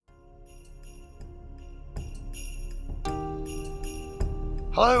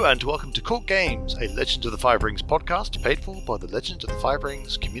Hello and welcome to Court Games, a Legend of the Five Rings podcast paid for by the Legend of the Five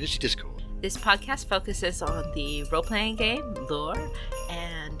Rings community Discord. This podcast focuses on the role-playing game, lore,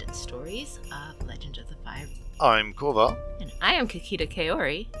 and stories of Legend of the Five. I'm Korvar. And I am Kakita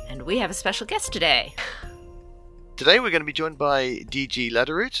Kaori, and we have a special guest today. Today we're going to be joined by D.G.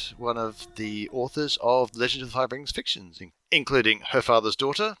 Lederoot, one of the authors of Legend of the Five Rings fictions, including Her Father's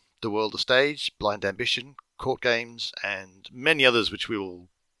Daughter, The World of Stage, Blind Ambition, Court Games, and many others which we will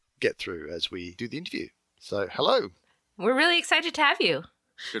get through as we do the interview. So, hello. We're really excited to have you.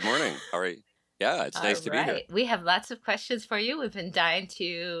 Good morning. How are you? Yeah, it's nice to be here. We have lots of questions for you. We've been dying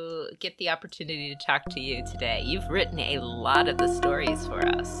to get the opportunity to talk to you today. You've written a lot of the stories for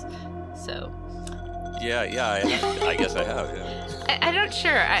us, so... Yeah, I guess I have, yeah. I'm not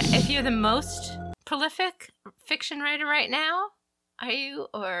sure if you're the most prolific fiction writer right now, are you,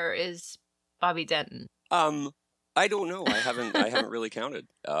 or is Bobby Denton? I don't know. I haven't really counted.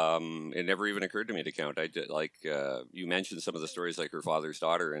 It never even occurred to me to count. I did, you mentioned some of the stories like Her Father's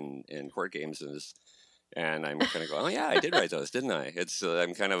Daughter and Court Games, and I'm kind of going, oh yeah, I did write those, didn't I? It's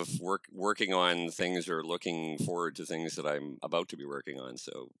I'm kind of working on things or looking forward to things that I'm about to be working on.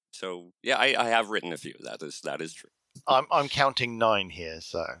 So yeah, I have written a few. That is true. I'm counting 9 here,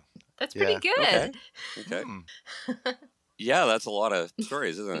 so that's pretty good. Okay. Yeah, that's a lot of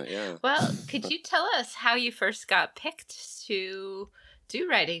stories, isn't it? Yeah. Well, could you tell us how you first got picked to do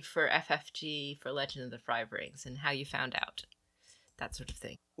writing for FFG for Legend of the Five Rings and how you found out? That sort of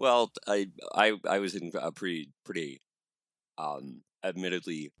thing. Well, I was in a pretty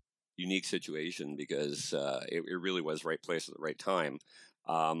admittedly unique situation because it really was right place at the right time.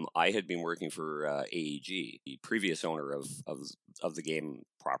 I had been working for AEG, the previous owner of the game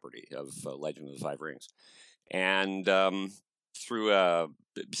property of Legend of the Five Rings. And through a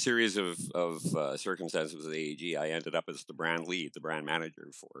series of circumstances with AEG, I ended up as the brand lead, the brand manager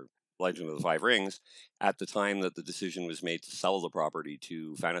for Legend of the Five Rings at the time that the decision was made to sell the property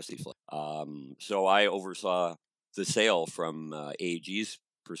to Fantasy Flight. So I oversaw the sale from AEG's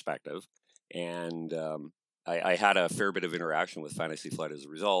perspective, and I had a fair bit of interaction with Fantasy Flight as a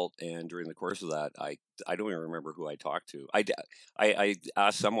result. And during the course of that, I don't even remember who I talked to. I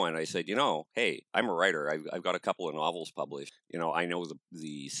asked someone. I said, hey, I'm a writer. I've got a couple of novels published. I know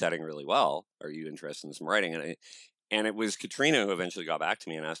the setting really well. Are you interested in some writing? And it was Katrina who eventually got back to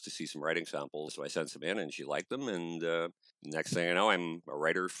me and asked to see some writing samples. So I sent some in, and she liked them. And next thing I know, I'm a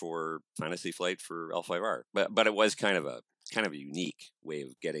writer for Fantasy Flight for L5R. But it was kind of a unique way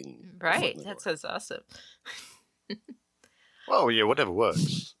of getting right. That sounds awesome. Well, yeah, whatever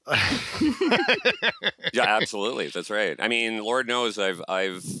works. Yeah, absolutely. That's right. I mean, Lord knows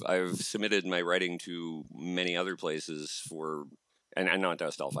I've submitted my writing to many other places for. And not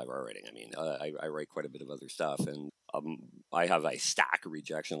just L5R writing. I mean, I write quite a bit of other stuff, and I have a stack of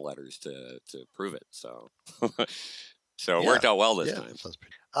rejection letters to prove it. So, it worked out well this time. Sounds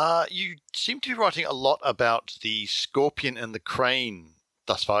pretty. You seem to be writing a lot about the Scorpion and the Crane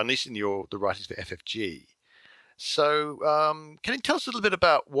thus far, at least in the writings for FFG. So, can you tell us a little bit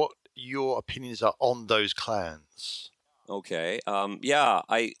about what your opinions are on those clans? Okay. Yeah,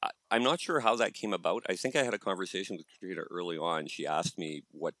 I'm not sure how that came about. I think I had a conversation with Katrina early on. She asked me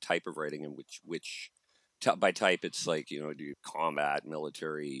what type of writing and which by type it's like, do you combat,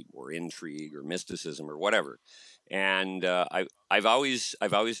 military, or intrigue, or mysticism, or whatever. And I've always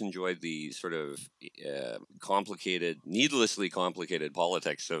enjoyed the sort of needlessly complicated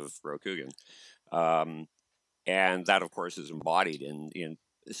politics of Rokugan. And that, of course, is embodied in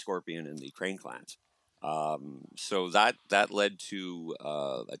the Scorpion and the Crane clans. So that led to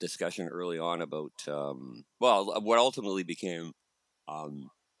a discussion early on about what ultimately became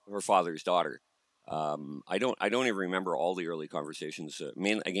Her Father's Daughter. I don't even remember all the early conversations.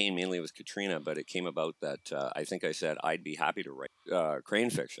 Mainly with Katrina, but it came about that I think I said I'd be happy to write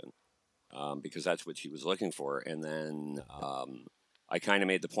Crane fiction because that's what she was looking for, and then I kind of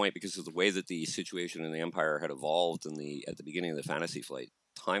made the point because of the way that the situation in the Empire had evolved at the beginning of the Fantasy Flight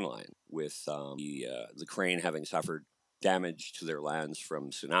timeline, with the Crane having suffered damage to their lands from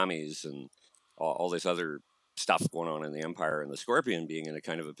tsunamis and all this other stuff going on in the Empire, and the Scorpion being in a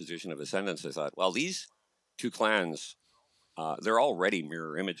kind of a position of ascendance. I thought, well, these two clans, they're already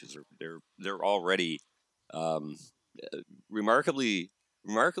mirror images. They're already remarkably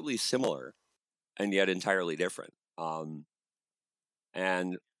similar, and yet entirely different.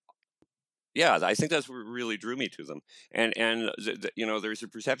 And yeah, I think that's what really drew me to them. And there's a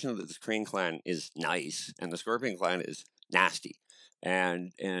perception that the Crane clan is nice and the Scorpion clan is nasty.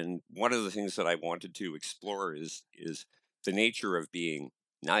 And one of the things that I wanted to explore is the nature of being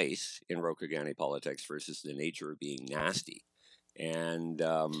nice in Rokugani politics versus the nature of being nasty. And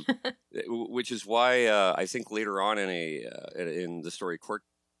which is why I think later on in the story Court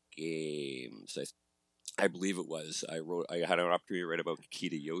Games, I believe it was, I had an opportunity to write about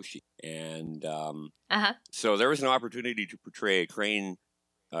Kita Yoshi, and so there was an opportunity to portray a Crane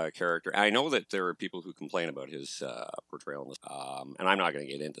character. I know that there are people who complain about his portrayal, and I'm not going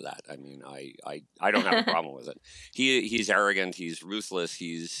to get into that. I mean, I don't have a problem with it. He's arrogant. He's ruthless.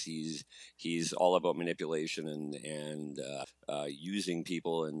 He's all about manipulation and using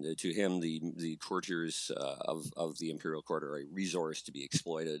people. And to him, the courtiers of the Imperial Court are a resource to be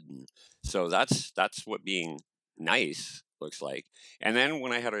exploited. And so that's what being nice looks like. And then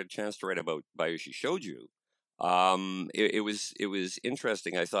when I had a chance to write about Bayushi Shoju, it was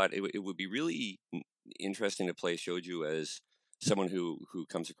interesting. I thought it would be really interesting to play Shoju as someone who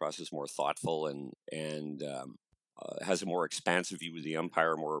comes across as more thoughtful and has a more expansive view of the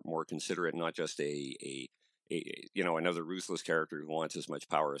Empire, more considerate, not just a another ruthless character who wants as much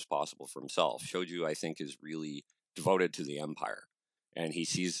power as possible for himself. Shoju, I think, is really devoted to the Empire, and he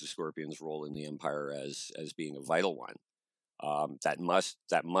sees the Scorpion's role in the Empire as being a vital one that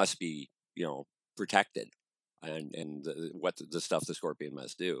must be protected. And what the stuff the Scorpion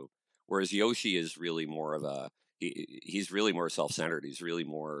must do. Whereas Yoshi is really more of he's really more self-centered. He's really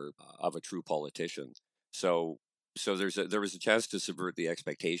more of a true politician. So there was a chance to subvert the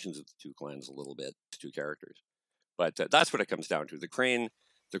expectations of the two clans a little bit, two characters. But that's what it comes down to. The Crane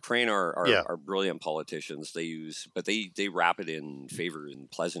are brilliant politicians. They wrap it in favor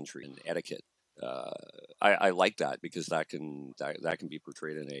and pleasantry and etiquette. I like that because that can be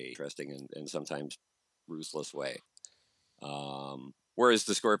portrayed in a interesting and sometimes ruthless way. Whereas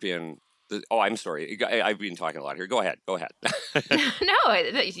the Scorpion, I'm sorry, I've been talking a lot here. Go ahead. No,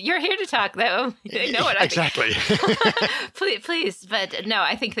 you're here to talk, though. You know what? Exactly. please, but no,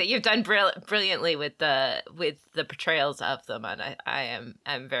 I think that you've done brilliantly with the portrayals of them, and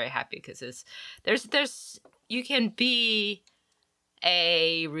I'm very happy because there's you can be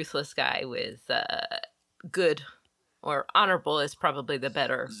a ruthless guy with good or honorable is probably the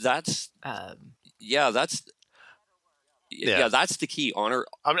better. That's that's the key. Honor.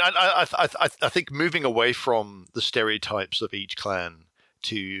 I mean, I think moving away from the stereotypes of each clan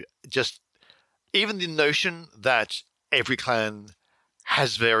to just even the notion that every clan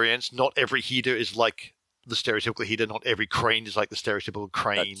has variants. Not every Hida is like the stereotypical Hida. Not every Crane is like the stereotypical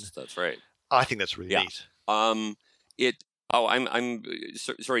Crane. That's right. I think that's really neat. I'm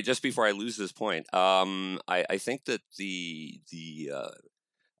sorry. Just before I lose this point, I think that the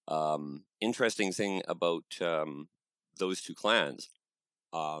interesting thing about those two clans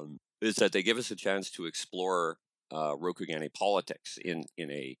is that they give us a chance to explore Rokugani politics in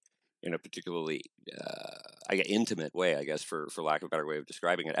a particularly intimate way, I guess, for lack of a better way of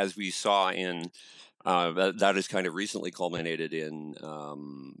describing it, as we saw in that has kind of recently culminated in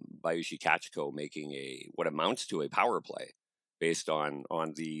Bayushi Kachiko making what amounts to a power play based on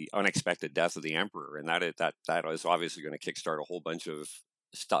the unexpected death of the Emperor, and that is obviously going to kickstart a whole bunch of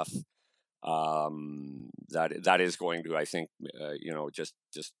stuff that is going to, I think, just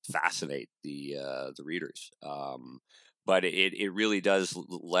fascinate the readers. But it really does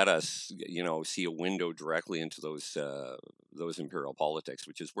let us, see a window directly into those imperial politics,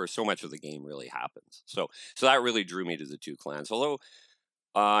 which is where so much of the game really happens. So that really drew me to the two clans. Although,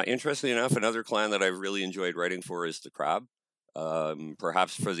 interestingly enough, another clan that I've really enjoyed writing for is the Crab.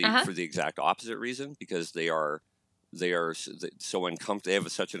 Perhaps for the exact opposite reason, because they are so uncomfortable. They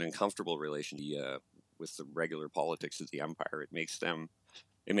have such an uncomfortable relationship with the regular politics of the Empire. It makes them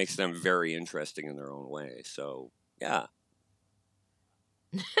very interesting in their own way. So yeah.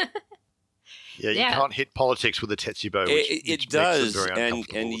 You can't hit politics with a Tetsubo. It does,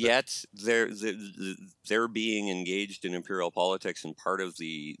 and yet they're being engaged in imperial politics, and part of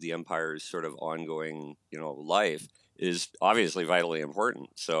the Empire's sort of ongoing life is obviously vitally important.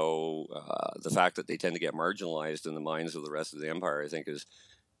 So the fact that they tend to get marginalized in the minds of the rest of the Empire, I think, is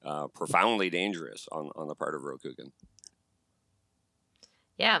profoundly dangerous on the part of Rokugan.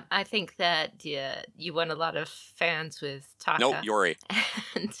 Yeah, I think that you won a lot of fans with Taka. No, Yori.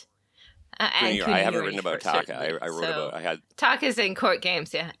 And I haven't written about Taka. I wrote about. I had Taka's in Court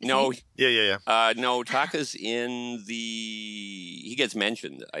Games. Yeah. No. Yeah. No, Taka's in the. He gets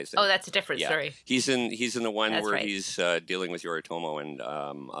mentioned, I think. Oh, that's a different story. He's in the one that's where right. he's dealing with Yoritomo, and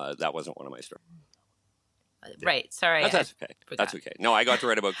that wasn't one of my stories. Right. Sorry. That's okay. That's okay. No, I got to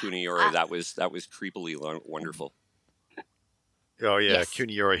write about Kuniyori. That was creepily wonderful. Oh yeah, Yes.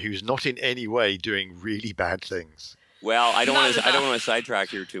 Kuniyori, who's not in any way doing really bad things. Well, I don't want to sidetrack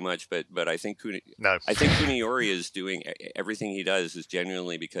here too much, but I think I think Kuniyori is doing everything he does is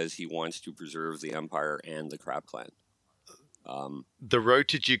genuinely because he wants to preserve the Empire and the Crab Clan. The road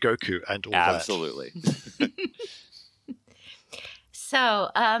to Jigoku and all absolutely. So,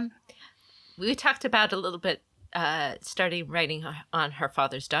 we talked about a little bit starting writing on Her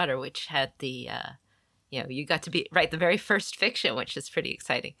Father's Daughter, which had the, you got to write the very first fiction, which is pretty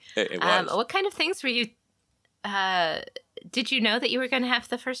exciting. It was. What kind of things were you, did you know that you were going to have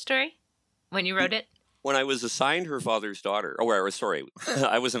the first story when you wrote it? When I was assigned Her Father's Daughter,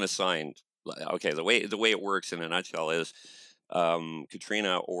 I wasn't assigned. Okay, the way it works in a nutshell is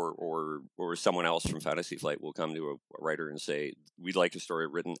Katrina or someone else from Fantasy Flight will come to a writer and say, we'd like a story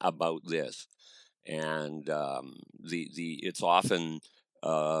written about this. And it's often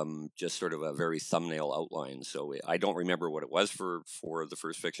just sort of a very thumbnail outline. So I don't remember what it was for the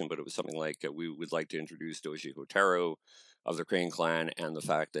first fiction, but it was something like we would like to introduce Doji Hotaru of the Crane Clan and the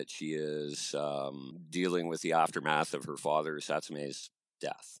fact that she is dealing with the aftermath of her father Satsume's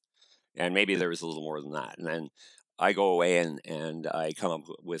death. And maybe there was a little more than that. And then I go away and I come up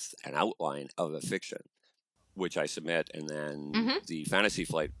with an outline of a fiction, which I submit, and then the Fantasy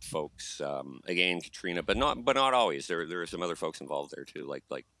Flight folks, again Katrina, but not always. There are some other folks involved there too,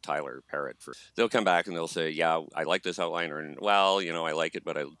 like Tyler Parrott. They'll come back and they'll say, "Yeah, I like this outline," or "Well, I like it,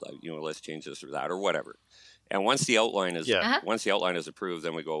 but let's change this or that or whatever." And once the outline is approved,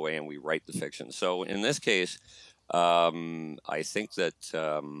 then we go away and we write the fiction. So in this case, I think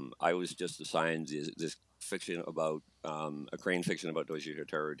that I was just assigned this fiction about a Crane fiction about Doji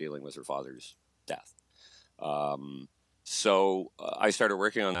Hotaru dealing with her father's death. So I started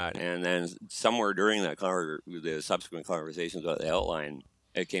working on that, and then somewhere during that the subsequent conversations about the outline,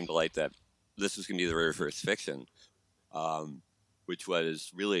 it came to light that this was going to be the very first fiction, which was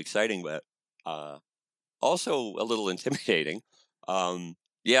really exciting, but also a little intimidating.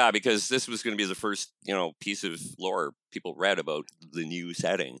 Yeah, because this was going to be the first, piece of lore people read about the new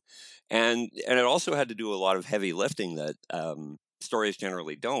setting, and it also had to do a lot of heavy lifting that stories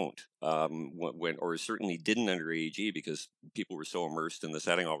generally don't, or certainly didn't under AEG, because people were so immersed in the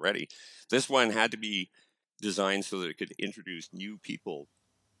setting already. This one had to be designed so that it could introduce new people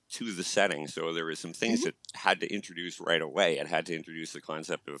to the setting. So there were some things that had to introduce right away. It had to introduce the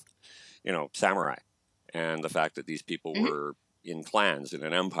concept of, samurai, and the fact that these people were in clans in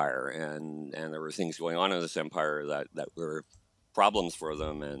an empire, and there were things going on in this empire that were problems for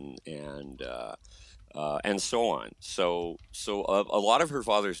them, and so on. So a lot of Her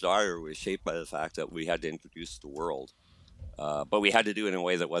Father's Daughter was shaped by the fact that we had to introduce the world, but we had to do it in a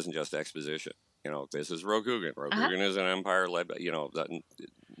way that wasn't just exposition. This is Rokugan. Rokugan is an empire led by,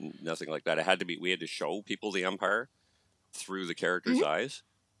 nothing like that. We had to show people the empire through the character's eyes.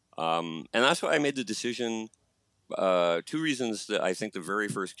 And that's why I made the decision. Two reasons that I think the very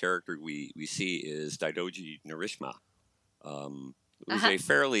first character we see is Daidoji Narishima. Who's a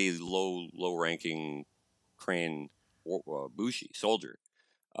fairly low-ranking Crane Bushi soldier.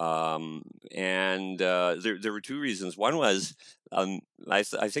 And there were two reasons. One was I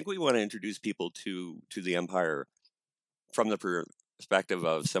think we want to introduce people to the Empire from the perspective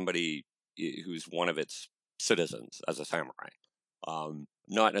of somebody who's one of its citizens as a samurai,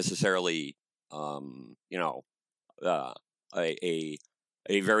 not necessarily a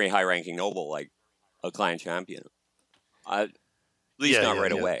very high-ranking noble like a clan champion. At least not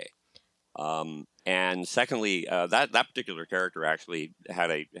right away. And secondly, that particular character actually had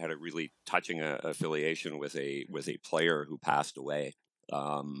a really touching affiliation with a player who passed away.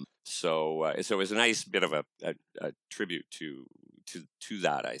 So it was a nice bit of a tribute to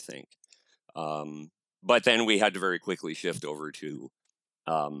that, I think. But then we had to very quickly shift over to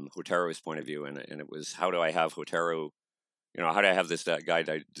Hotaru's point of view, and it was, how do I have Hotaru? How do I have this guy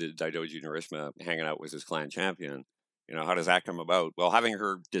Daidoji Narishima hanging out with his clan champion? How does that come about? Well, having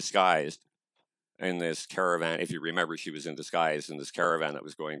her disguised in this caravan, if you remember, she was in disguise in this caravan that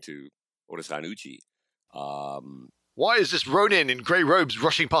was going to Otosanuchi. Why is this Ronin in grey robes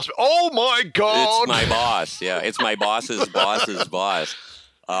rushing past me? Oh my God! It's my boss. Yeah, it's my boss's boss's boss.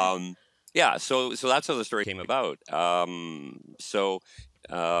 Yeah, so that's how the story came about. So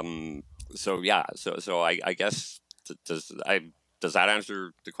I guess does that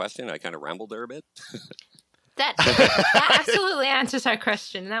answer the question? I kind of rambled there a bit. That absolutely answers our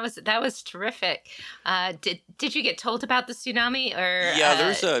question. That was terrific. Did you get told about the tsunami, or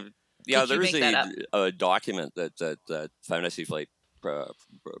there's a document that Fantasy Flight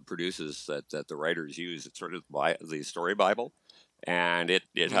produces that the writers use. It's sort of the story Bible, and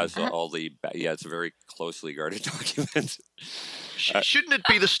it has all the it's a very closely guarded document. Shouldn't it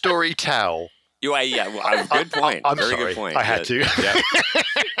be the story towel? Good point. I'm Very sorry. good point. I had to. Yeah.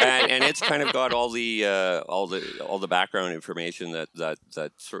 and it's kind of got all the background information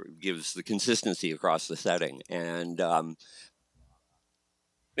that sort of gives the consistency across the setting. And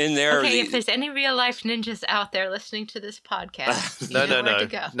In there, Okay, if there's any real life ninjas out there listening to this podcast, you know where to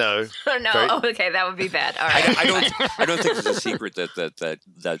go. No. Oh, no. Very- Oh, okay, that would be bad. All right. I don't think it's a secret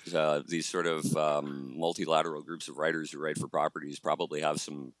that these sort of multilateral groups of writers who write for properties probably have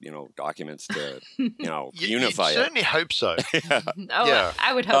some documents to unify you it. certainly hope so. Oh, Yeah.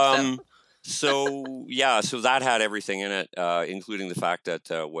 I would hope so that had everything in it, including the fact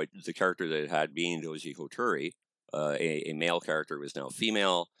that what the character that it had being Doji Hoturi, a male character, was now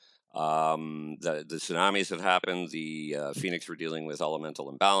female. The tsunamis had happened. The Phoenix were dealing with elemental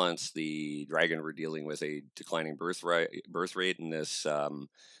imbalance. The Dragon were dealing with a declining birth rate in this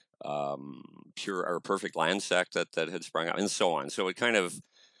pure or perfect land sect that had sprung up, and so on. So it kind of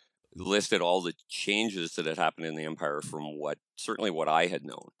listed all the changes that had happened in the Empire from what I had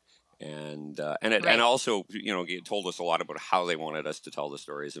known. And also, it told us a lot about how they wanted us to tell the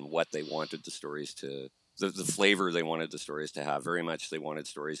stories and what they wanted the stories to, the flavor they wanted the stories to have. Very much, they wanted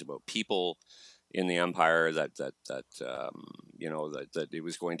stories about people in the Empire. That it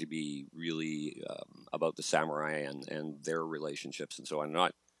was going to be really about the samurai and their relationships and so on.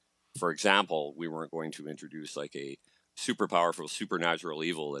 Not, for example, we weren't going to introduce like a super powerful supernatural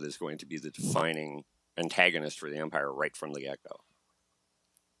evil that is going to be the defining antagonist for the Empire right from the get-go.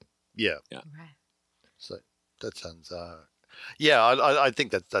 Yeah. Right. So that sounds. I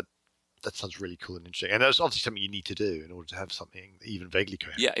think that sounds really cool and interesting, and that's obviously something you need to do in order to have something even vaguely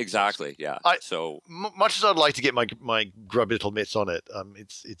coherent. Yeah, exactly. Yeah. So much as I'd like to get my grubby little mitts on it,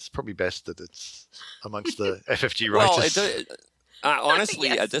 it's probably best that it's amongst the FFG writers. Well, honestly,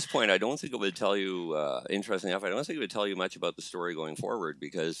 Yes. at this point, I don't think it would tell you. Interesting enough, I don't think it would tell you much about the story going forward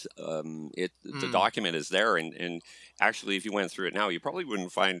because the document is there, and actually, if you went through it now, you probably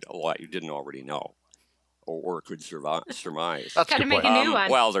wouldn't find a lot you didn't already know, or could surmise. That's Gotta a good make point. a new one.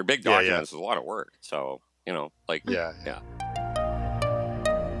 Well, they're big Yeah, yeah. documents. It's a lot of work. So Yeah.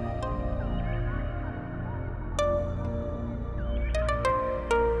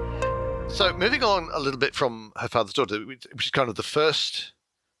 So moving on a little bit from Her Father's Daughter, which is kind of the first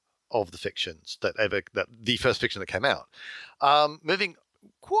of the fictions the first fiction that came out. Moving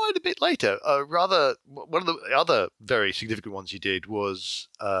quite a bit later, one of the other very significant ones you did was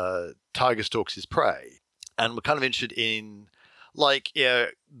Tiger Stalks His Prey, and we're kind of interested in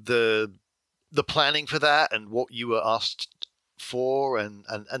the planning for that and what you were asked for and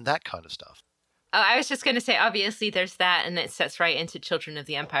that kind of stuff. Oh, I was just going to say, obviously, there's that, and it sets right into Children of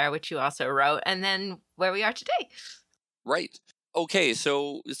the Empire, which you also wrote, and then where we are today. Right. Okay,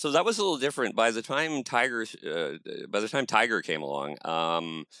 so that was a little different. By the time Tiger came along,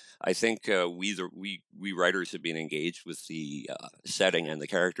 I think we writers have been engaged with the setting and the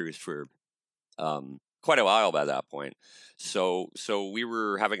characters for quite a while by that point. So we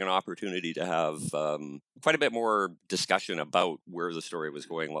were having an opportunity to have quite a bit more discussion about where the story was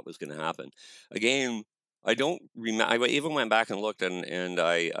going, what was going to happen. Again, I don't remember. I even went back and looked, and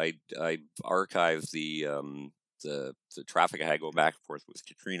I archived the traffic I had going back and forth with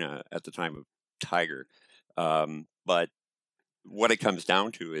Katrina at the time of Tiger. But what it comes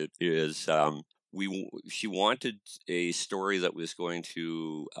down to is she wanted a story that was going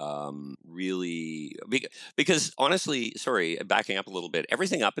to really, because honestly, sorry, backing up a little bit,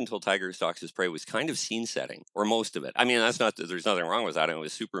 everything up until Tiger Stalks His Prey was kind of scene setting, or most of it. I mean, there's nothing wrong with that, and it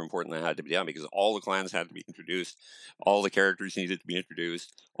was super important that it had to be done because all the clans had to be introduced, all the characters needed to be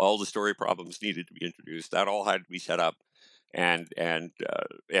introduced, all the story problems needed to be introduced. That all had to be set up. And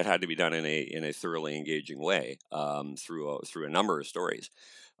it had to be done in a thoroughly engaging way through a number of stories.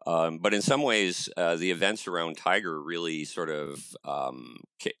 But in some ways, the events around Tiger really sort of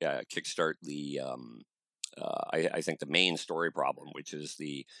kickstart the I think the main story problem, which is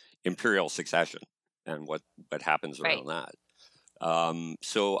the imperial succession and what happens around that.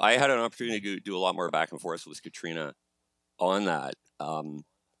 So I had an opportunity to do a lot more back and forth with Katrina on that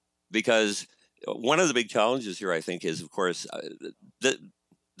because one of the big challenges here, I think, is, of course,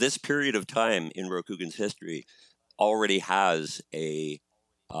 this period of time in Rokugan's history already has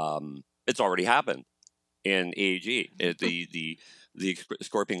it's already happened in AEG. The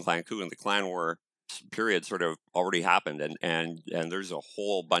Scorpion Clan coup and the Clan War period sort of already happened, and there's a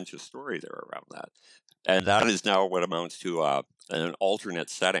whole bunch of story there around that. And that is now what amounts to an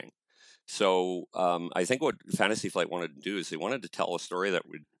alternate setting. So I think what Fantasy Flight wanted to do is they wanted to tell a story that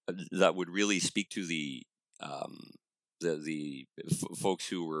would really speak to the folks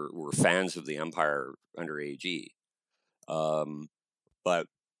who were fans of the Empire under AEG, but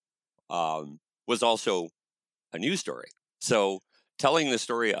was also a news story. So telling the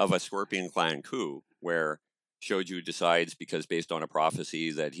story of a Scorpion Clan coup where Shoju decides, because based on a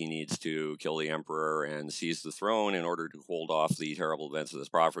prophecy, that he needs to kill the emperor and seize the throne in order to hold off the terrible events of this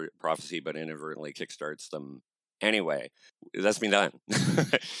prophecy, but inadvertently kickstarts them anyway. That's been done.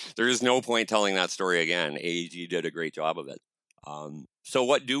 There is no point telling that story again. AEG did a great job of it. So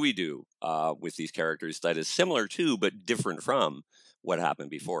what do we do with these characters that is similar to but different from what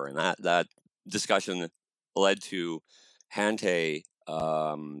happened before? And that discussion led to Hantei,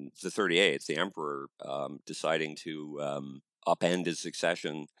 the 38th, the emperor, deciding to upend his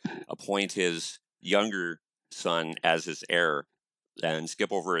succession, appoint his younger son as his heir, and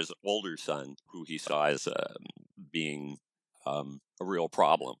skip over his older son, who he saw as being a real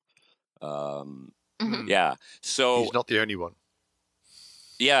problem. Yeah, so he's not the only one.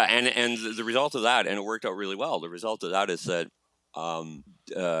 Yeah, and the result of that, and it worked out really well. The result of that is that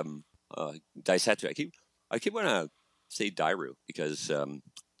Daisetsu. I keep want to say Dairu because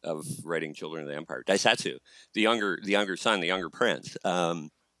of writing Children of the Empire. Daisetsu, the younger son, the younger prince.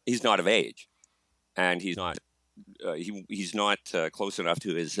 He's not of age, and he's not close enough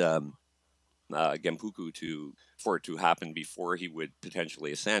to his Genpuku for it to happen before he would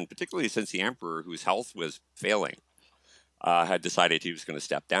potentially ascend. Particularly since the emperor, whose health was failing, had decided he was going to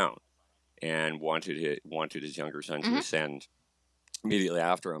step down, and wanted his younger son to ascend immediately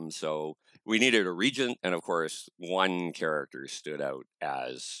after him. So we needed a regent, and of course, one character stood out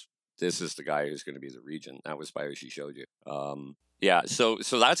as this is the guy who's going to be the regent. That was Bayoshi Shoju. Yeah, so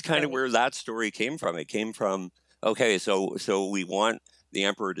that's kind of where that story came from. It came from, okay, so we want the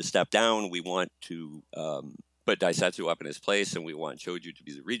emperor to step down. We want to put Daisetsu up in his place, and we want Shoju to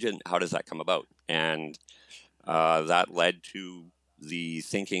be the regent. How does that come about? And that led to the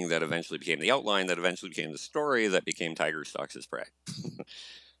thinking that eventually became the outline, that eventually became the story, that became Tiger Stalks His Prey.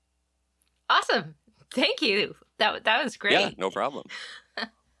 Awesome. Thank you. That was great. Yeah, no problem.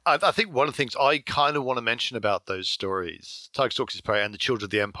 I think one of the things I kind of want to mention about those stories, Tiger Stalks His Prey and The Children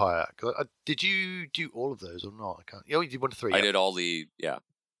of the Empire, did you do all of those or not? I can't. Oh, you did 1 to 3. I did all the, yeah.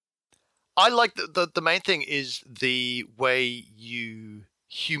 I like the main thing is the way you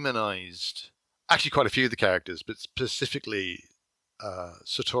humanized actually quite a few of the characters, but specifically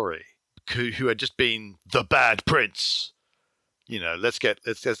Satori, who had just been the bad prince. Let's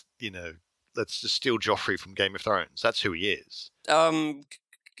just steal Joffrey from Game of Thrones. That's who he is.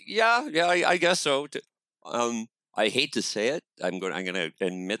 Yeah, I guess so. I hate to say it. I'm going to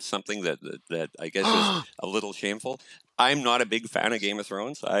admit something that I guess is a little shameful. I'm not a big fan of Game of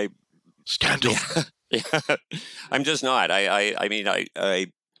Thrones. Scandal. Yeah, I'm just not. I mean,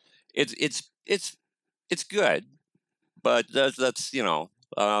 it's good, but that's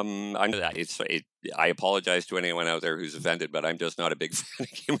I apologize to anyone out there who's offended, but I'm just not a big fan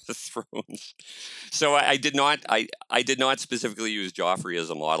of Game of Thrones. So I did not specifically use Joffrey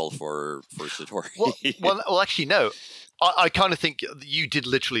as a model for Satori. Well, actually, no. I kind of think you did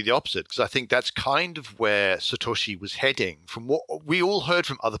literally the opposite, because I think that's kind of where Satoshi was heading. From what we all heard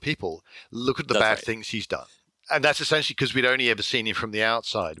from other people, look at the bad things he's done. And that's essentially because we'd only ever seen him from the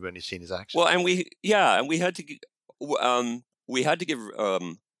outside. We'd only seen his actions. Well, and we had to give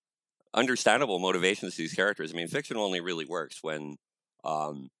understandable motivations to these characters. I mean, fiction only really works when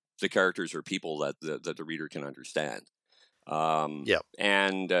the characters are people that the reader can understand. And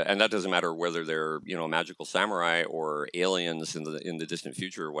that doesn't matter whether they're magical samurai or aliens in the distant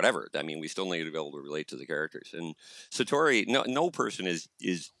future or whatever. I mean, we still need to be able to relate to the characters. And Satori, no person is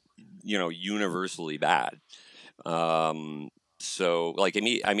universally bad. So like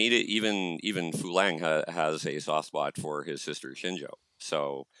I mean even Fu Lang has a soft spot for his sister Shinjo.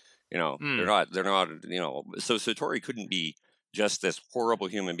 So they're not so Satori couldn't be just this horrible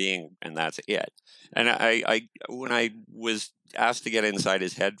human being and that's it. And I when I was asked to get inside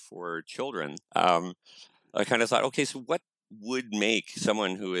his head for children, I kind of thought, okay, so what would make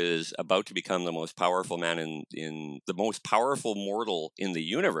someone who is about to become the most powerful man in the most powerful mortal in the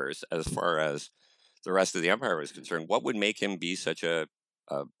universe, as far as the rest of the empire was concerned, what would make him be such a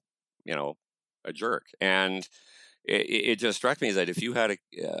jerk? And it just struck me that if you had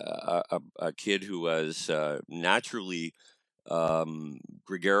a kid who was naturally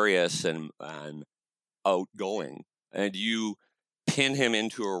gregarious and outgoing, and you pin him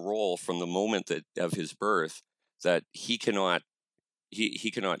into a role from the moment of his birth that he cannot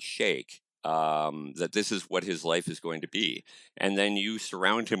shake, that this is what his life is going to be, and then you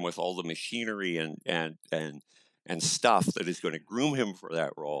surround him with all the machinery and stuff that is going to groom him for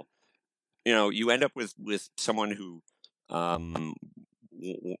that role, you end up with someone who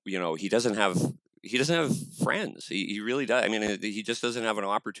he doesn't have friends. He really does. I mean, he just doesn't have an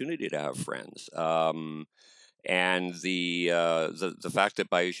opportunity to have friends. And the fact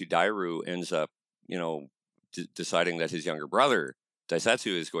that Bayoshi Dairu ends up deciding that his younger brother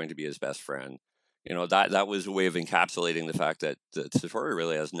Daisetsu is going to be his best friend. That was a way of encapsulating the fact that Satori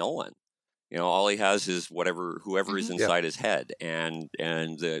really has no one. All he has is whoever is inside his head, and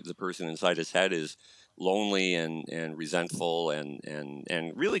the person inside his head is lonely and resentful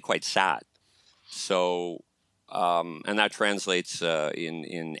and really quite sad. So, and that translates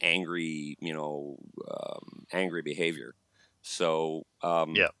in angry, angry behavior. So,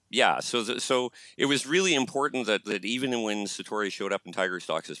 So it was really important that even when Satori showed up in Tiger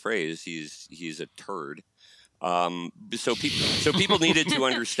Stalks' phrase, he's a turd. So people needed to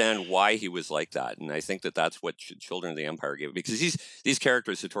understand why he was like that, and I think that's what Children of the Empire gave, because these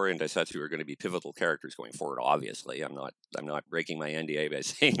characters, Satori and Daisetsu, are going to be pivotal characters going forward. Obviously, I'm not breaking my NDA by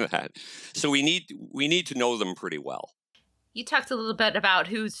saying that. So we need to know them pretty well. You talked a little bit about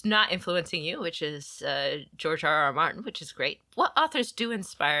who's not influencing you, which is George R.R. Martin, which is great. What authors do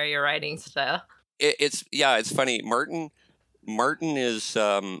inspire your writing style? It's funny. Martin is,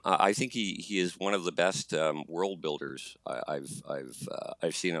 I think he is one of the best world builders I've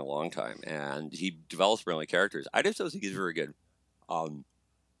seen in a long time, and he develops brilliant characters. I just don't think he's a very good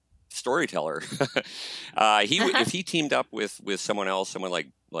storyteller. If he teamed up with someone else, someone like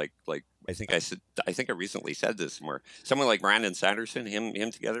I think I recently said this somewhere, someone like Brandon Sanderson,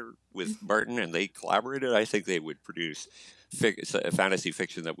 him together with Martin, and they collaborated, I think they would produce fantasy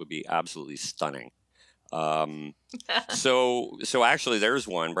fiction that would be absolutely stunning. So actually there's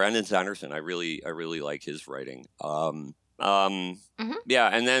one, Brandon Sanderson. I really like his writing. Yeah.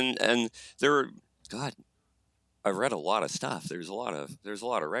 And there, God, I've read a lot of stuff. There's a lot of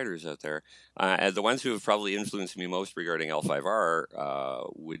writers out there. And the ones who have probably influenced me most regarding L5R,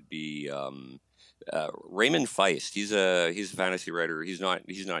 would be, Raymond Feist. He's a fantasy writer. He's not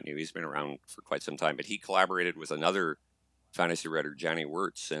new. He's been around for quite some time, but he collaborated with another fantasy writer, Johnny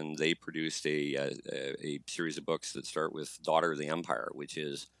Wirtz, and they produced a series of books that start with Daughter of the Empire, which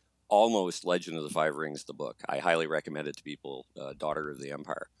is almost Legend of the Five Rings, the book. I highly recommend it to people, Daughter of the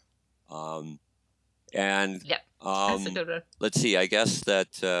Empire. That's a good one. Let's see, I guess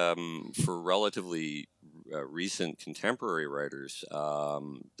that for relatively recent contemporary writers,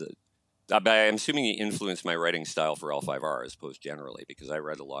 I'm assuming he influenced my writing style for L5R as opposed generally, because I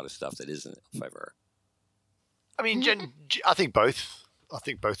read a lot of stuff that isn't L5R. I mean, I think both. I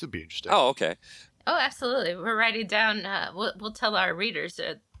think both would be interesting. Oh, okay. Oh, absolutely. We're writing down. We'll tell our readers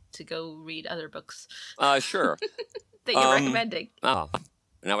to go read other books. Sure. That you're recommending. Oh,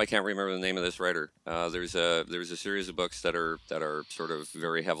 now I can't remember the name of this writer. There's a series of books that are sort of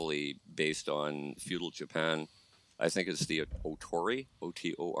very heavily based on feudal Japan. I think it's the Otori,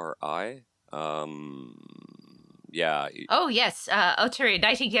 Otori. Yeah. Oh yes, Otori,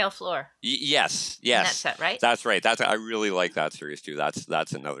 Nightingale Floor. Yes. That's that, right? That's right. I really like that series too.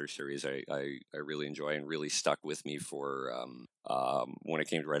 That's another series I really enjoy and really stuck with me for when it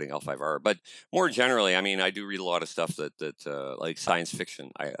came to writing L5R. But more generally, I mean, I do read a lot of stuff that like science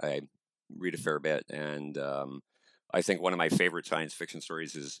fiction. I read a fair bit, and I think one of my favorite science fiction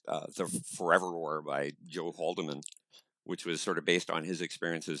stories is The Forever War by Joe Haldeman, which was sort of based on his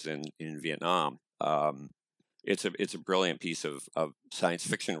experiences in Vietnam. It's a brilliant piece of science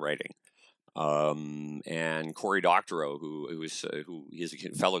fiction writing, and Cory Doctorow, who is a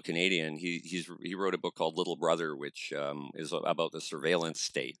fellow Canadian, he wrote a book called Little Brother, which is about the surveillance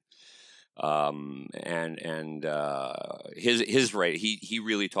state, and his writing, he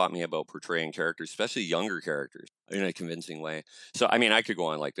really taught me about portraying characters, especially younger characters, in a convincing way. So I mean, I could go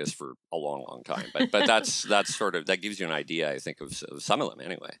on like this for a long time, but that's sort of, that gives you an idea, I think, of some of them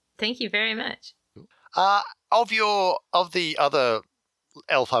anyway. Thank you very much. Of the other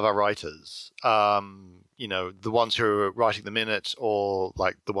L5R writers, the ones who are writing the minute, or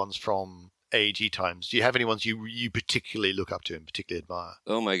like the ones from AEG times, do you have any ones you particularly look up to and particularly admire?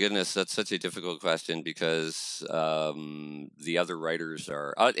 Oh my goodness, that's such a difficult question, because the other writers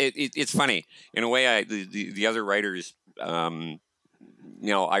are. It's funny in a way. The other writers, I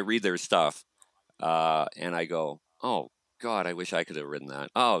read their stuff, and I go, oh God, I wish I could have written that.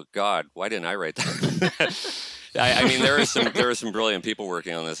 Oh God, why didn't I write that? I mean, there are some brilliant people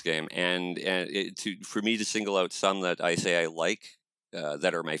working on this game, and for me to single out some that I say I like,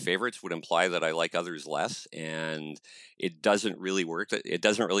 that are my favorites, would imply that I like others less, and it doesn't really work. It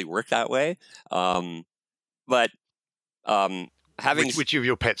doesn't really work that way. But having which of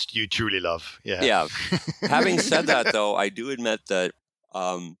your pets do you truly love? Yeah. Yeah. Having said that, though, I do admit that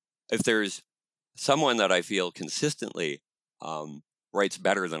if there's someone that I feel consistently writes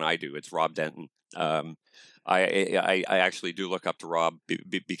better than I do, it's Rob Denton. I actually do look up to Rob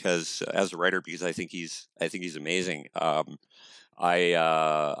because as a writer, because I think he's amazing.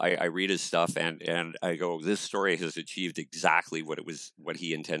 I read his stuff and I go, this story has achieved exactly what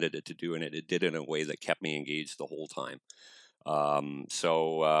he intended it to do, and it did it in a way that kept me engaged the whole time.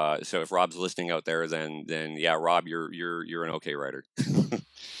 So if Rob's listening out there, then yeah, Rob, you're an okay writer.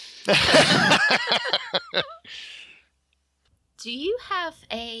 Do you have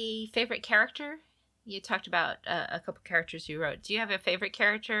a favorite character? You talked about a couple characters you wrote. Do you have a favorite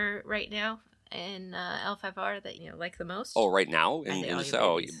character right now in L5R that you like the most? Oh, right now in the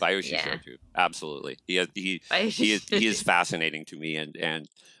Bayushi Shoju, absolutely. He is fascinating to me, and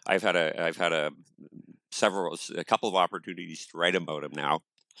I've had a couple of opportunities to write about him now.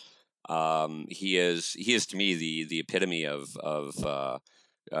 He is to me the epitome of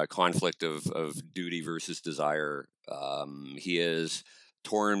conflict of duty versus desire. He is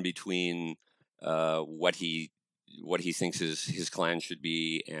torn between what he thinks his clan should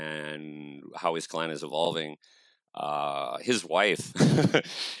be and how his clan is evolving. His wife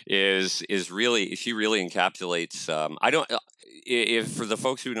is really, she really encapsulates. If for the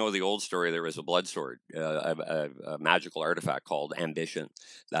folks who know the old story, there was a blood sword, a magical artifact called Ambition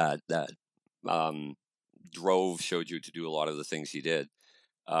that drove Shoju to do a lot of the things he did.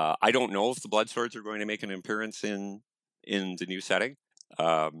 I don't know if the blood swords are going to make an appearance in the new setting.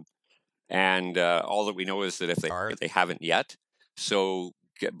 And all that we know is that if they are, they haven't yet. So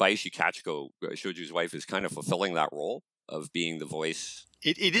Bayushi Kachiko, Shoju's wife, is kind of fulfilling that role of being the voice.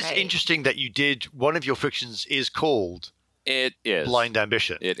 It is interesting that you did, one of your fictions is called It is Blind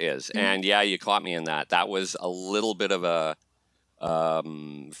Ambition. It is. And yeah, you caught me in that. That was a little bit of a,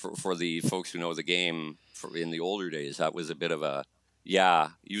 for the folks who know the game in the older days, that was a bit of a,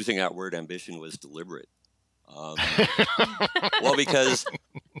 using that word ambition was deliberate. Well, because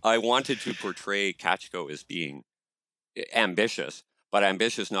I wanted to portray Kachiko as being ambitious, but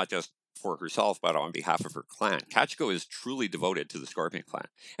ambitious not just for herself, but on behalf of her clan. Kachiko is truly devoted to the Scorpion clan.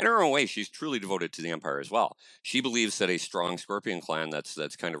 In her own way, she's truly devoted to the Empire as well. She believes that a strong Scorpion clan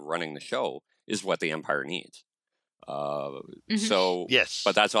that's kind of running the show is what the Empire needs. So yes,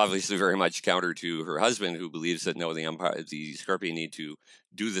 but that's obviously very much counter to her husband, who believes that no, the Scorpion need to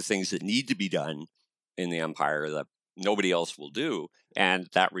do the things that need to be done in the Empire that nobody else will do, and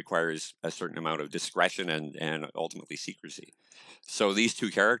that requires a certain amount of discretion and ultimately secrecy. So these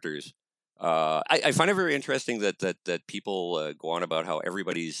two characters, I find it very interesting that people go on about how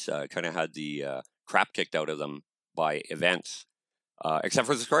everybody's kind of had the crap kicked out of them by events, except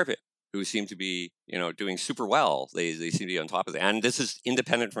for the Scorpion, who seem to be doing super well. They seem to be on top of it, and this is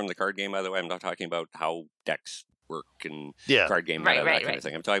independent from the card game, by the way. I'm not talking about how decks work and card game that kind of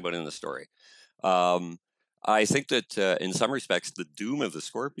thing. I'm talking about in the story. I think that in some respects, the doom of the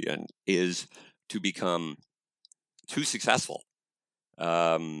Scorpion is to become too successful.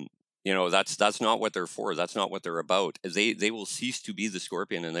 That's not what they're for. That's not what they're about. They will cease to be the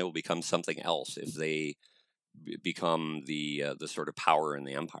Scorpion, and they will become something else if they become the sort of power in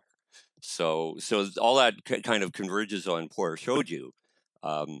the Empire. So all that kind of converges on poor Shoju.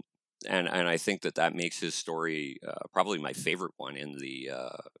 And I think that makes his story probably my favorite one in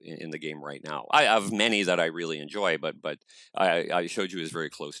the game right now. I have many that I really enjoy, but Shoju is very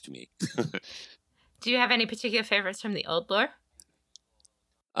close to me. Do you have any particular favorites from the old lore?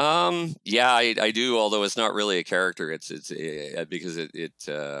 Yeah, I do. Although it's not really a character. It's because it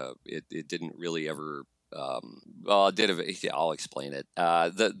didn't really ever. Well, it did. I'll explain it.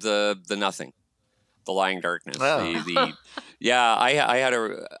 The Nothing. The Lying Darkness. Oh.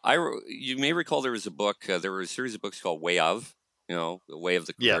 You may recall there was a book. There was a series of books called Way of, the Way of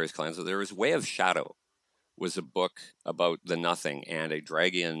the various clans. So there was Way of Shadow, was a book about the Nothing and a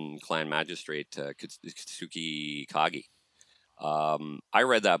dragon clan magistrate, Katsuki Kagi. I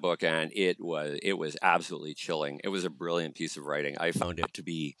read that book and it was absolutely chilling. It was a brilliant piece of writing. I found it to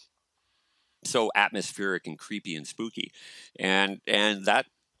be so atmospheric and creepy and spooky, and that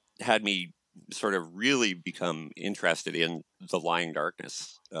had me sort of really become interested in the Lying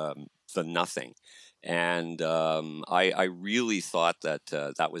Darkness, the Nothing, and I really thought that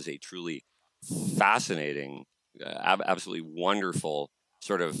that was a truly fascinating, absolutely wonderful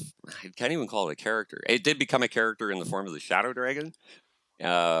sort of, I can't even call it a character. It did become a character in the form of the Shadow Dragon,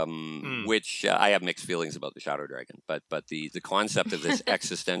 which I have mixed feelings about the Shadow Dragon, but the concept of this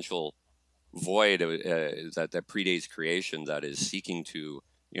existential void that predates creation, that is seeking to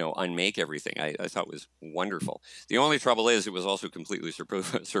unmake everything, I thought was wonderful. The only trouble is it was also completely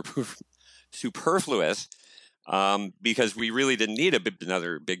superfluous, because we really didn't need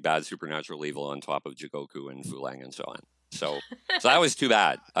another big bad supernatural evil on top of Jigoku and Fulang and so on. So that was too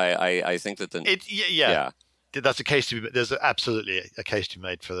bad. I think that that's a case to be. There's absolutely a case to be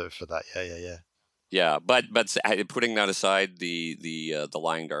made for that. Yeah. Yeah, but putting that aside, the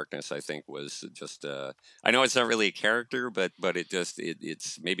Lying Darkness, I think, was just. I know it's not really a character, but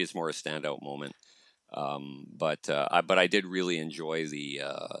it's maybe it's more a standout moment. But I did really enjoy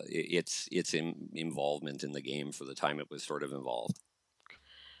its involvement in the game for the time it was sort of involved.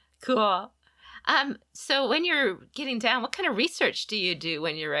 Cool. So when you're getting down, what kind of research do you do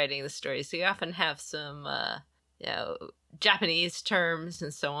when you're writing the story? So you often have some, Japanese terms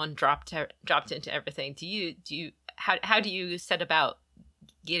and so on dropped into everything. How do you set about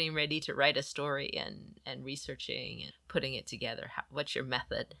getting ready to write a story and researching and putting it together? What's your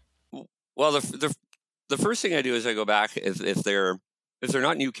method? Well, the first thing I do is I go back if they're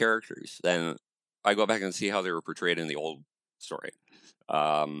not new characters, then I go back and see how they were portrayed in the old story.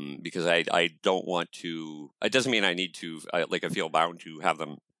 Because I don't want to. It doesn't mean I need to. I feel bound to have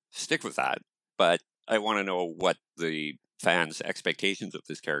them stick with that, but I want to know what the fans' expectations of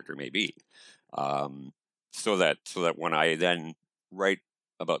this character may be, so that when I then write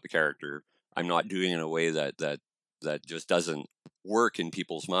about the character, I'm not doing it in a way that just doesn't work in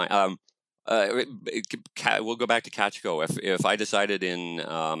people's mind. We'll go back to Kachiko. If I decided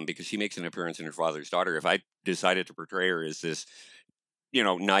because she makes an appearance in Her Father's Daughter, if I decided to portray her as this,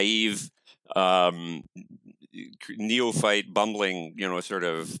 naive, neophyte, bumbling, sort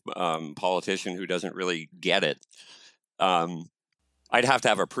of politician who doesn't really get it, I'd have to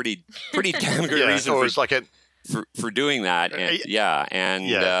have a pretty damn good reason for doing that.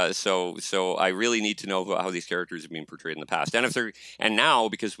 And, so I really need to know how these characters have been portrayed in the past. And now,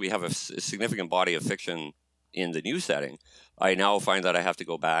 because we have a significant body of fiction in the new setting, I now find that I have to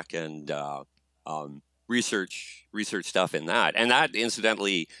go back and research stuff in that. And that,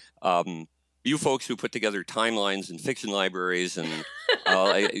 incidentally, you folks who put together timelines and fiction libraries, and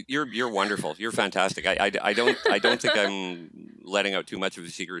you're wonderful. You're fantastic. I don't think I'm letting out too much of a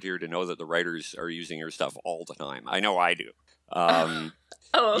secret here to know that the writers are using your stuff all the time. I know I do. Okay.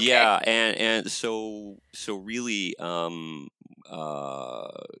 Yeah, and so really,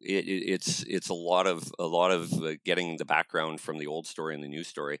 it's a lot of getting the background from the old story and the new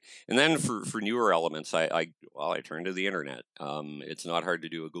story, and then for newer elements, I turn to the internet. It's not hard to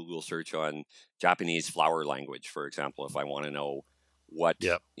do a Google search on Japanese flower language, for example, if I want to know what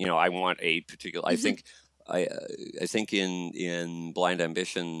I want a particular. I think. I think in Blind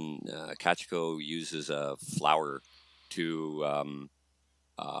Ambition, Kachiko uses a flower to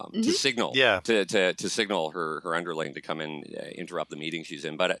signal to signal her underling to come in, interrupt the meeting she's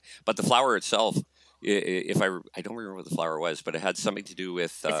in. But the flower itself, if I don't remember what the flower was, but it had something to do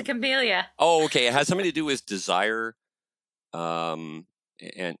with it's a camellia. Oh, okay, it had something to do with desire, and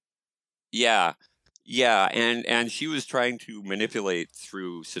and she was trying to manipulate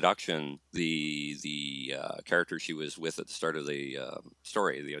through seduction the character she was with at the start of the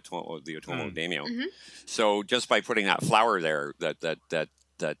story, the Otomo Daimyo. Mm-hmm. So just by putting that flower there,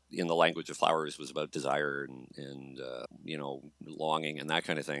 that in the language of flowers was about desire and longing and that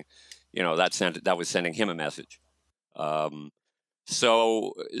kind of thing, that was sending him a message.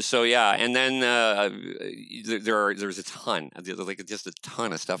 So yeah, and then there's a ton, just a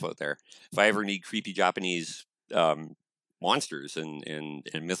ton of stuff out there. If I ever need creepy Japanese monsters and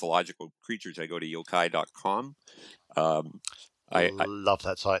mythological creatures, I go to yokai.com. I love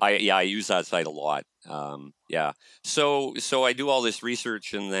that site. I use that site a lot. So I do all this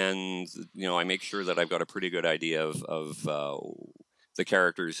research, and then I make sure that I've got a pretty good idea of the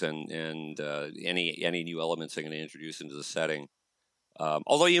characters and any new elements I'm going to introduce into the setting.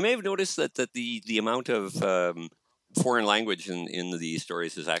 Although you may have noticed that the amount of foreign language in the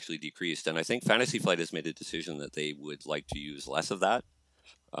stories has actually decreased, and I think Fantasy Flight has made a decision that they would like to use less of that.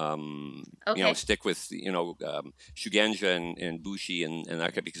 Stick with Shugenja and Bushi and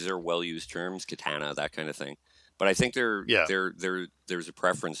that kind, because they're well used terms, katana, that kind of thing. But I think there's a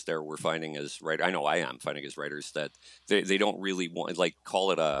preference there we're finding as writers. I know I am finding as writers that they don't really want,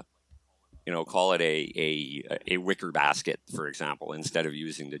 call it a wicker basket, for example, instead of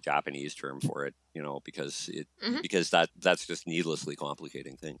using the Japanese term for it, because that's just needlessly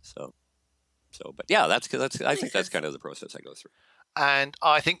complicating things. But yeah, I think that's kind of the process I go through. And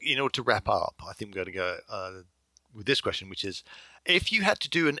I think, to wrap up, I think we're going to go with this question, which is, if you had to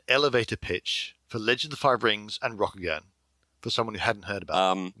do an elevator pitch for Legend of the Five Rings and Rokugan for someone who hadn't heard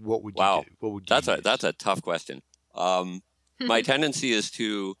about it, what would you do? What would you use? That's a tough question. My tendency is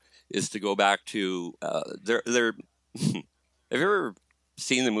to go back to there. Have you ever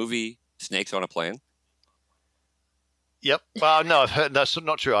seen the movie Snakes on a Plane? Yep. Well, no, I've heard. That's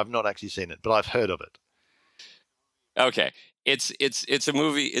not true. I've not actually seen it, but I've heard of it. Okay, it's a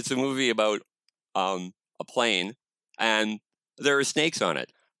movie. It's a movie about a plane, and there are snakes on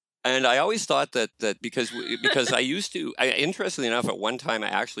it. And I always thought that because I used to, interestingly enough, at one time I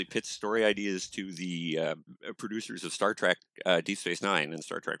actually pitched story ideas to the producers of Star Trek Deep Space Nine and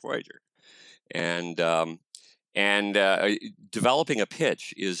Star Trek Voyager, and developing a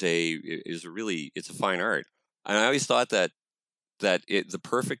pitch is it's a fine art. And I always thought that the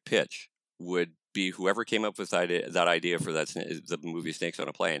perfect pitch would be whoever came up with that idea for the movie Snakes on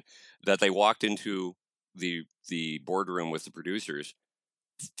a Plane, that they walked into the boardroom with the producers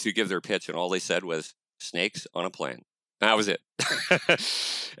to give their pitch, and all they said was "snakes on a plane." That was it.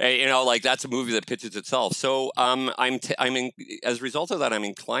 Like that's a movie that pitches itself. So as a result of that, I'm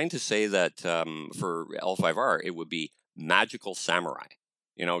inclined to say that for L5R it would be magical samurai.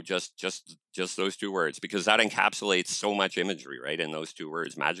 Just those two words, because that encapsulates so much imagery, right? In those two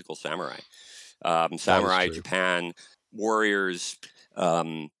words, magical samurai, samurai, Japan, warriors,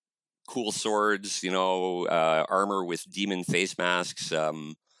 cool swords, armor with demon face masks,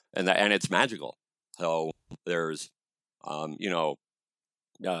 and it's magical. So there's,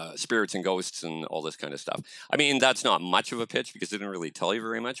 spirits and ghosts and all this kind of stuff. I mean, that's not much of a pitch because it didn't really tell you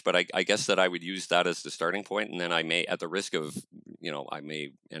very much, but I guess that I would use that as the starting point, and then I may, at the risk of, I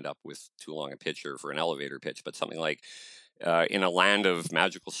may end up with too long a pitch or for an elevator pitch, but something like, in a land of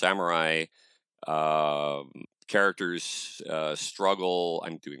magical samurai, characters struggle.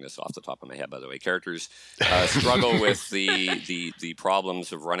 I'm doing this off the top of my head, by the way. Characters struggle with the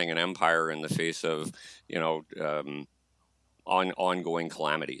problems of running an empire in the face of ongoing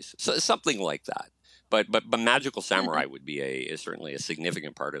calamities. So something like that. But magical samurai would be is certainly a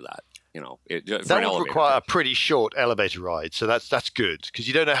significant part of that. That would require a pretty short elevator ride. So that's good, because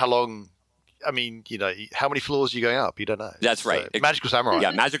you don't know how long. I mean, how many floors are you going up? You don't know. That's right. So, magical samurai. Yeah,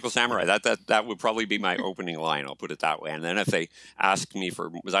 magical samurai. That would probably be my opening line. I'll put it that way. And then if they asked me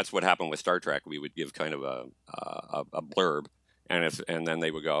that's what happened with Star Trek. We would give kind of a blurb, and then they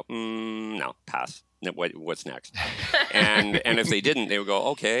would go, no, pass. What's next? And if they didn't, they would go,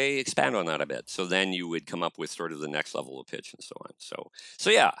 okay, expand on that a bit. So then you would come up with sort of the next level of pitch and so on. So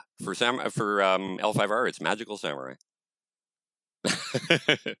yeah, for L5R, it's magical samurai.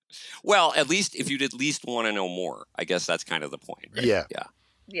 Well, at least if you'd at least want to know more, I guess that's kind of the point, right?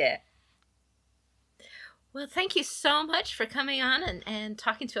 Yeah. Well, thank you so much for coming on and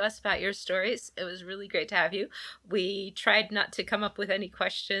talking to us about your stories. It was really great to have you. We tried not to come up with any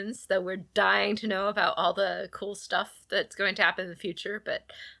questions, though we're dying to know about all the cool stuff that's going to happen in the future, but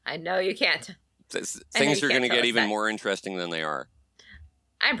I know you can't. Things are going to get even more interesting than they are.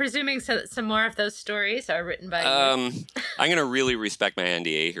 I'm presuming some more of those stories are written by you. I'm going to really respect my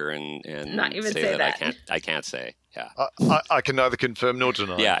NDA here and not even say that. I can't say. Yeah. I can neither confirm nor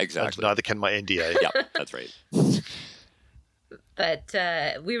deny. Yeah, exactly. Neither can my NDA. Yeah, that's right. But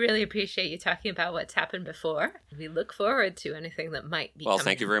we really appreciate you talking about what's happened before. We look forward to anything that might be coming.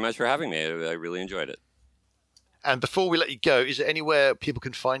 Thank you very much for having me. I really enjoyed it. And before we let you go, is there anywhere people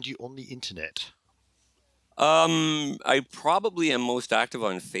can find you on the internet? I probably am most active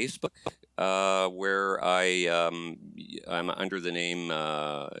on Facebook, where I'm under the name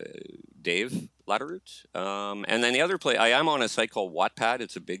Dave Latterroot. And then the other place, I am on a site called Wattpad.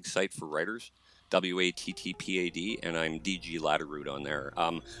 It's a big site for writers, WATTPAD, and I'm DG Latterroot on there.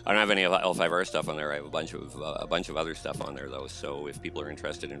 I don't have any L5R stuff on there. I have a bunch of other stuff on there though. So if people are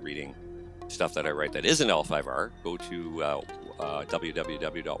interested in reading stuff that I write that isn't L5R, go to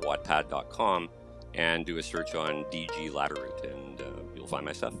www.wattpad.com. and do a search on DG Latterroot, and you'll find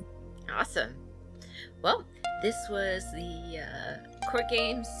my stuff. Awesome. Well, this was the Court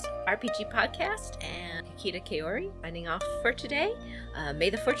Games RPG podcast, and Akita Kaori signing off for today. May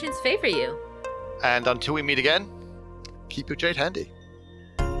the fortunes favor you. And until we meet again, keep your jade handy.